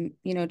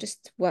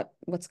just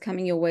what's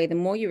coming your way, the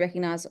more you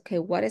recognize, okay,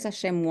 what does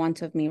Hashem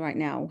want of me right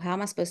now? How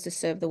am I supposed to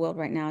serve the world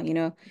right now?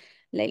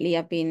 Lately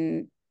I've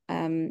been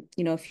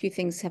a few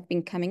things have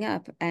been coming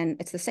up and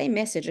it's the same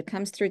message. It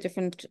comes through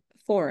different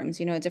forums,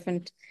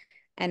 different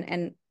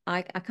and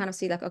I kind of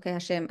see like, okay,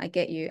 Hashem, I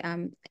get you.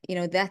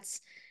 That's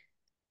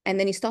and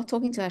then you start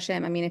talking to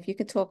Hashem. I mean, if you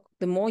can talk,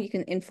 the more you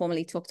can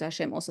informally talk to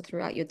Hashem also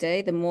throughout your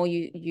day, the more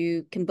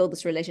you can build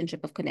this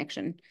relationship of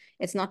connection.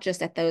 It's not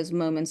just at those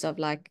moments of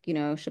like,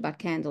 Shabbat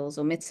candles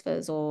or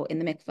mitzvahs or in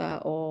the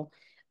mikvah or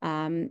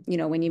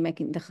when you're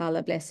making the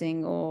challah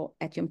blessing or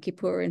at Yom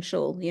Kippur in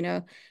shul,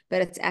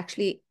 but it's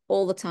actually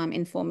all the time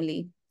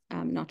informally,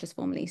 not just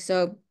formally.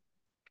 So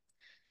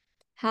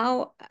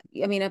how,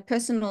 I mean, a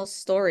personal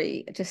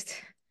story, just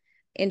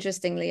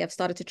interestingly, I've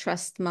started to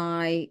trust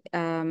my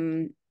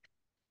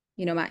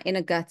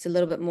inner guts a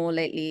little bit more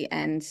lately.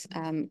 And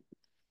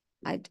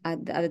I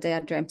the other day I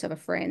dreamt of a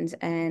friend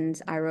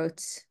and I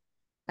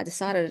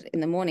decided in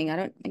the morning, I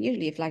don't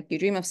usually if like you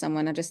dream of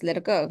someone, I just let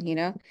it go.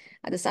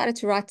 I decided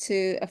to write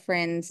to a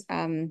friend,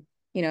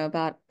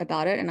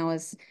 about it.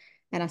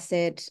 And I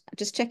said,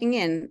 just checking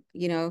in,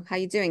 how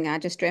you doing? I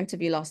just dreamt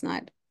of you last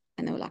night.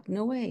 And they were like,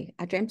 no way,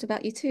 I dreamt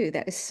about you too.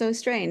 That is so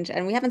strange.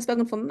 And we haven't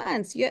spoken for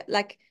months. Yeah,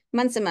 like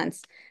months and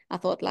months. I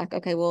thought like,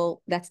 okay,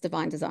 well, that's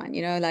divine design,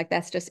 like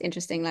that's just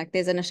interesting. Like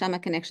there's a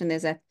neshama connection,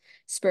 there's a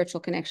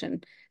spiritual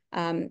connection.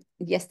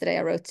 Yesterday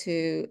I wrote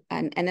to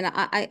and then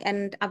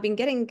and I've been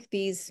getting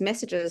these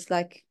messages.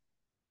 Like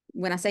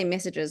when I say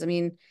messages, I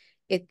mean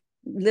it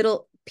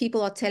little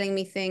people are telling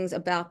me things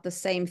about the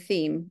same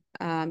theme.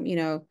 Some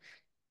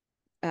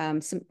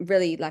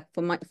really like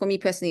for me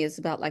personally it's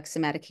about like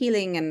somatic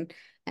healing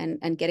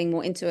and getting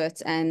more into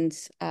it. And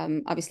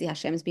obviously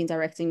Hashem has been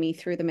directing me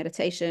through the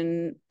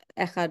meditation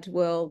echad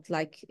world,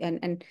 like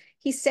and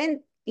he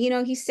sends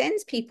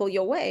people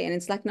your way, and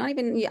it's like not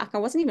even like I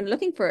wasn't even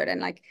looking for it. And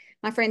like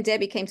my friend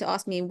Debbie came to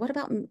ask me, what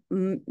about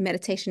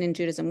meditation in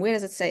Judaism? Where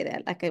does it say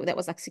that? Like that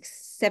was like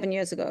 6 7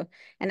 years ago.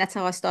 And that's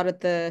how I started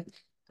the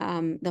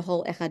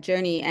whole echad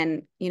journey.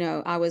 And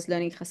I was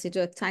learning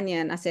Chassidut Tanya,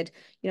 and I said,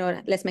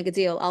 let's make a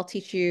deal. I'll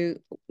teach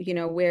you,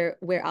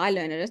 where I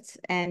learned it,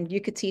 and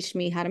you could teach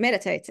me how to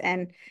meditate.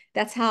 And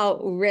that's how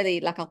really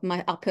like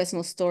our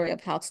personal story of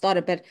how it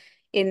started. But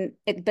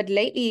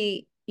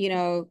lately,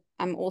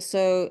 I'm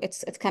also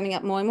it's coming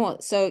up more and more.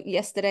 So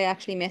yesterday I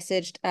actually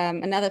messaged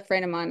another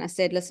friend of mine. I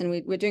said, listen,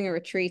 we're doing a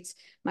retreat.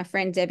 My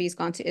friend Debbie's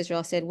gone to Israel.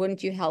 I said,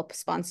 wouldn't you help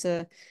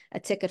sponsor a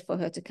ticket for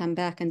her to come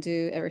back and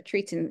do a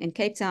retreat in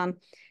Cape Town?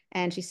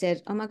 And she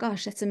said, oh my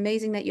gosh, that's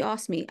amazing that you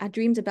asked me. I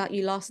dreamed about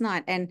you last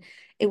night. And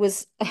it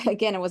was,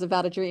 again, it was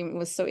about a dream. It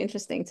was so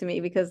interesting to me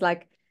because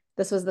like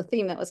this was the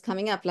theme that was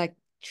coming up, like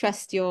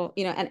trust your,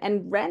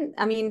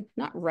 I mean,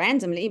 not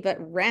randomly, but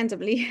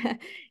randomly,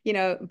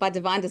 by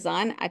divine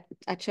design,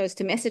 I chose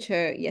to message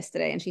her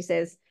yesterday. And she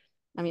says,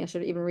 I mean, I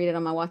should even read it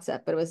on my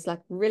WhatsApp, but it was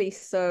like really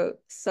so,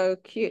 so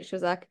cute. She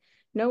was like,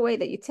 no way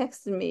that you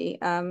texted me.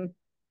 I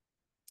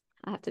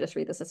have to just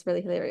read this. It's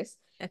really hilarious.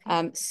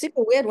 Okay.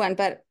 Super weird one,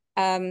 but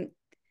I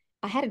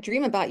had a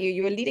dream about you.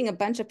 You were leading a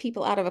bunch of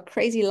people out of a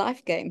crazy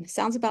life game.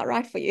 Sounds about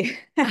right for you.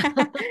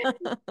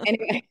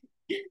 Anyway,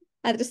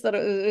 I just thought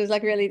it was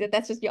like really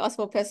that's just you asked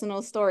for a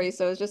personal story.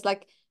 So it's just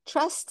like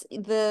trust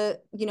the,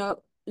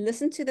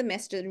 listen to the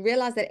messages,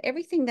 realize that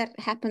everything that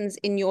happens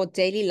in your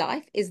daily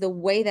life is the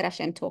way that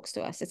Hashem talks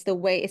to us. It's the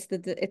way, it's the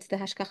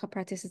hashkacha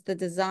practice, it's the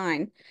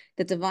design,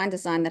 the divine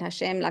design that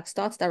Hashem like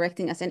starts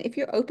directing us. And if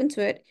you're open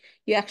to it,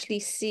 you actually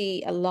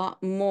see a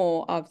lot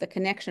more of the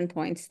connection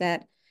points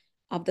that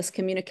of this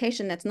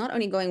communication that's not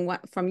only going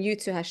from you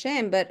to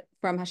Hashem, but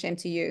from Hashem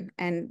to you.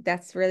 And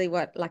that's really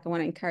what like I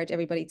want to encourage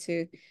everybody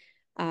to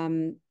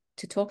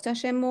talk to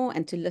Hashem more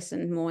and to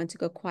listen more and to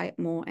go quiet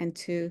more and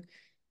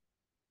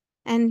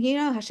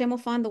Hashem will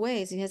find the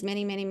ways. He has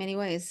many, many, many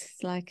ways.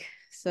 It's like,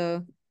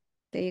 so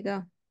there you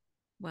go.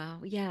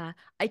 Wow. Yeah,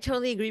 I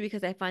totally agree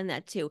because I find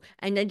that too.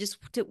 And then just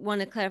to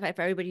want to clarify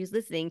for everybody who's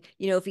listening,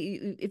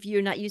 if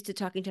you're not used to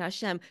talking to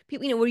Hashem,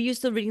 people, we're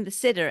used to reading the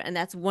Siddur, and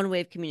that's one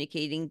way of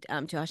communicating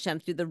to Hashem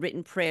through the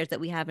written prayers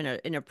that we have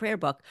in our prayer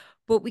book.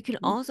 But we can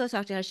also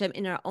talk to Hashem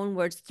in our own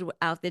words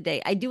throughout the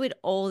day. I do it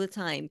all the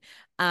time.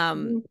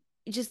 Um, Mhm.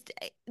 just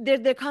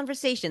they're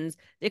conversations.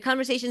 They're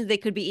conversations. They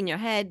could be in your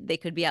head. They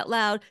could be out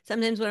loud.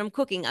 Sometimes when I'm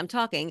cooking, I'm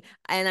talking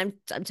and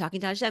I'm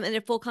talking to Hashem, and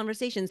they're full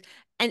conversations.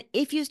 And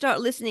if you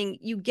start listening,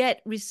 you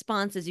get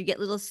responses, you get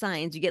little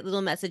signs, you get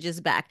little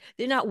messages back.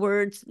 They're not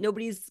words.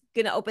 Nobody's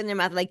gonna open their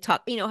mouth like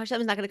talk.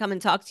 Hashem's not gonna come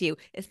and talk to you.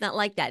 It's not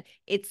like that.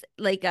 It's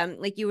like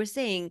you were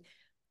saying,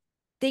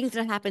 things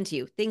that happen to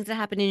you, things that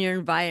happen in your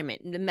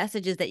environment, the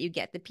messages that you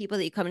get, the people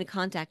that you come in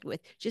contact with.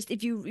 Just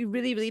if you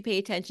really, really pay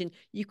attention,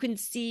 you can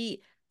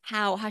see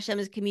how Hashem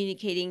is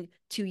communicating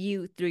to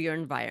you through your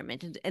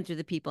environment and through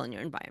the people in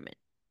your environment.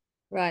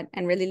 Right.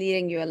 And really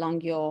leading you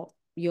along your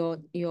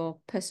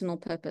personal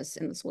purpose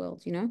in this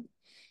world,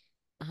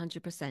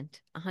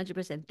 100%.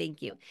 100%.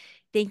 Thank you.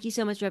 Thank you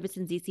so much,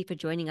 Rebbetzin Zeesy, for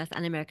joining us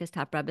on America's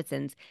Top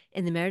Rebbetzins.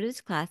 In the merit of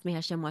this class, may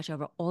Hashem watch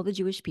over all the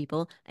Jewish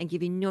people and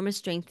give enormous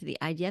strength to the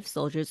IDF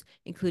soldiers,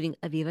 including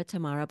Aviva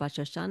Tamara Bat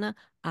Shoshana,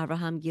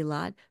 Avraham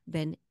Gilad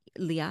Ben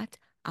Liat,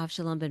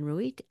 Avshalom Ben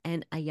Ruit,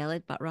 and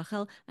Ayelet Bat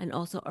Rachel, and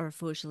also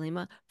Arafu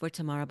Shalima for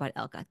Tamara Bat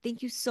Elka.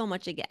 Thank you so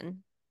much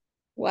again.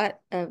 What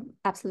an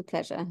absolute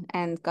pleasure.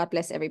 And God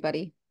bless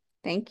everybody.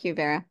 Thank you,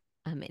 Vera.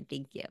 Amen.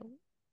 Thank you.